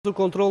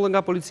Kontrole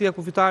nga policia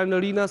kufitare në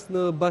Rinas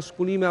në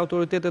bashkëpunim me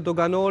autoritetet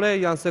doganore,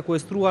 janë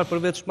sekuestruar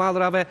përveç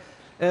mallrave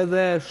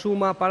edhe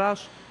shuma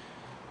parash?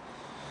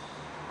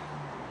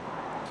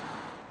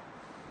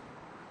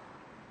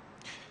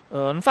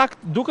 Në fakt,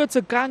 duket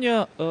se ka një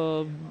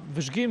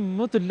vëzhgim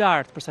më të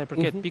lartë përsa i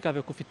përket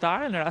pikave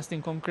kufitare, në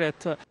rastin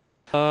konkret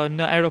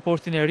në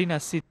aeroportin e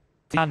Rinasit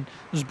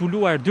janë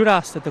zbuluar 2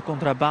 raste të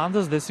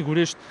kontrabandës dhe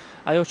sigurisht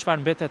ajo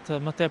çfarë mbetet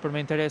më tepër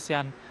me interes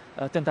janë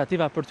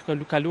tentativa për të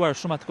kaluar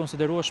shumë të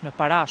konsiderueshme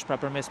parash pra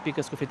përmes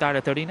pikës kufitare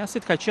të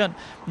Rinasit, ka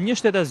qenë një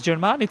shtetas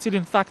gjerman i cili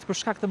në fakt për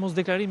shkak të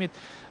mosdeklarimit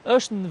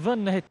është në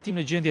vend në hetim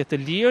në gjendje të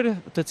lirë,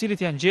 të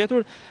cilit janë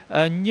gjetur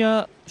një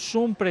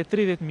shumë prej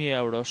 30.000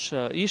 eurosh.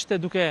 Ishte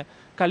duke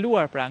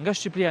kaluar pra nga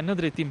Shqipëria në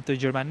drejtim të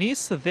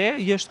Gjermanisë dhe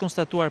i është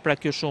konstatuar pra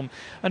kjo shumë.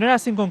 Në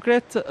rastin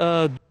konkret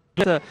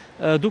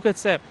duket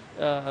se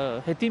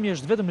hetimi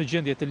është vetëm në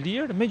gjendje të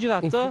lirë,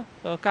 megjithatë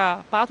ka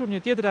patur një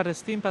tjetër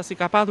arrestim pasi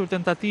ka patur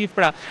tentativë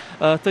pra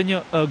të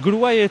një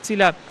gruaje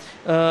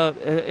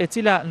e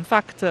cila në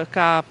fakt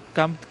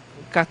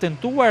ka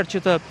tentuar që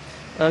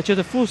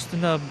të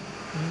fusë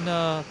në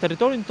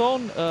territorin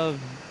ton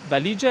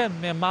valixhe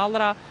me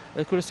mallra,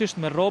 kryesisht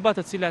me rroba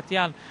të cilat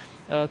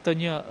janë të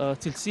një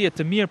cilësie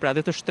të mirë pra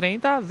dhe të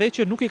shtrenjta dhe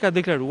që nuk i ka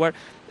deklaruar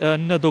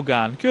në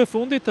dogan. Kjo e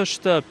fundit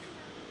është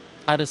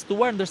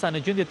arrestuar, ndërsa në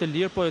gjendje të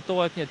lirë po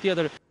jetohet një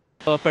tjetër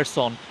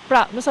person.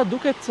 Pra, me sa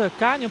duket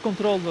ka një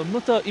kontroll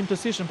më të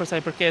imtësishëm përsa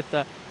i përket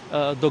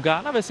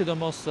doganave,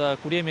 sidomos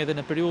kur jemi edhe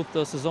në periudhë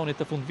të sezonit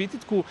të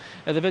fundvitit, ku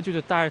edhe vetë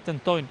qytetarët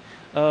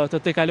tentojnë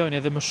të tejkalojnë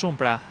edhe më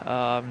shumë pra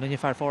në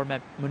një farë forme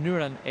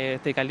mënyrën e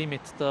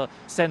tejkalimit të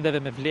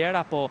sendeve me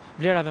vlera, apo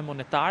vlerave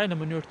monetare në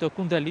mënyrë të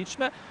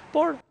kundërligjshme,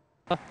 por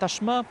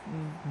tashmë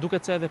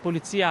duket se edhe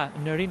policia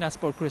në Rinas,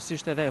 por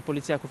kryesisht edhe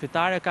policia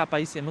kufitare ka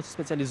pajisje më të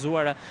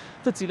specializuara,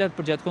 të cilat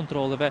përgjatë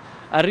kontrolleve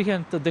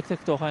arrihen të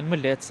detektohen më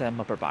lehtë se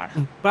më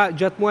përpara. Pra,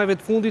 gjatë muajve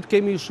të fundit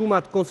kemi shumë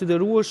të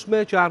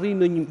konsiderueshme që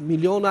arrin në 1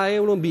 milion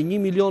euro, mbi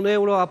 1 milion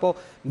euro apo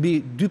mbi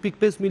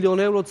 2.5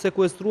 milion euro të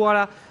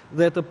sekuestruara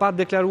dhe të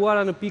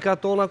padeklaruara në pikat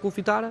tona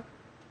kufitare?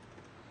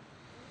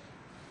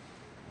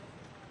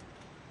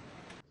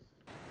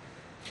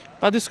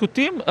 Pa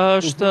diskutim,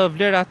 është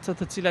vlerat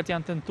të cilat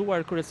janë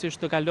tentuar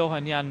kryesisht të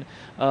kalohen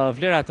janë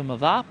vlerat të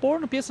mëdha, por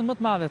në pjesën më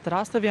të madhe të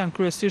rasteve janë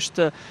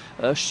kryesisht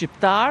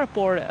shqiptar,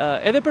 por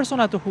edhe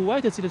persona të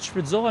huaj të cilët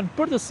shfrytëzohen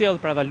për të sjellë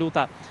pra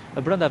valuta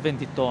brenda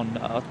vendit ton.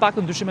 Të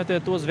paktën ndryshimet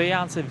e jetuesve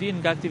janë se vijnë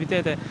nga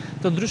aktivitete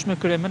të ndryshme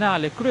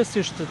kriminale,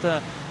 kryesisht të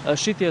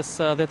shitjes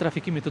dhe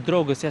trafikimit të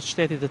drogës jashtë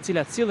shtetit, të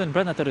cilat sillen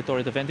brenda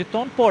territorit të vendit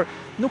ton, por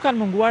nuk kanë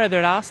munguar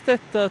edhe raste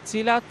të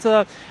cilat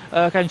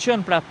kanë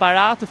qenë pra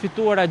para të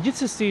fituara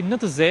gjithsesi në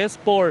të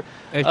zezë, por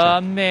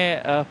me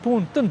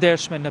punë të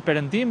ndershme në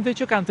perëndim dhe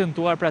që kanë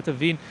tentuar pra të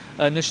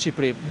vinë në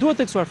Shqipëri.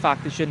 Duhet teksuar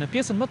fakti që në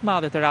pjesën më të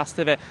madhe të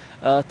rasteve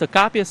të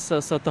kapjes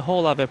së të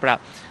hollave pra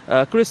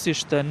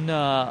kryesisht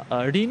në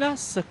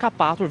Rinas ka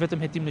patur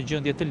vetëm hetim në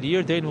gjendje të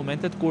lirë deri në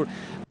momentet kur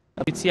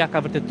Policia ka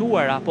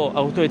vërtetuar apo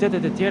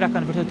autoritetet e tjera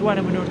kanë vërtetuar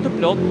në mënyrë të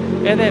plotë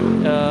edhe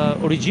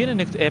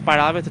origjinën e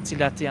parave të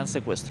cilat janë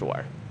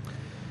sekuestruar.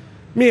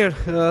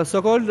 Mirë,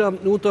 Sokol,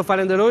 unë të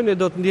falenderoj, ne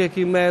do të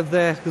ndjekim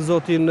edhe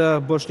zotin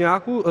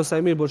Boshnjaku,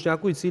 Sajmir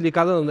Boshnjaku, i cili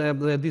ka dhënë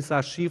edhe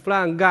disa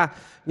shifra nga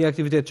një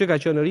aktivitet që ka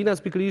qenë në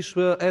Rinas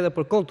pikërisht edhe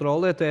për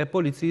kontrollet e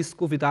policisë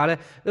kufitare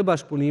në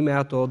bashkëpunim me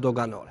ato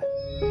doganore.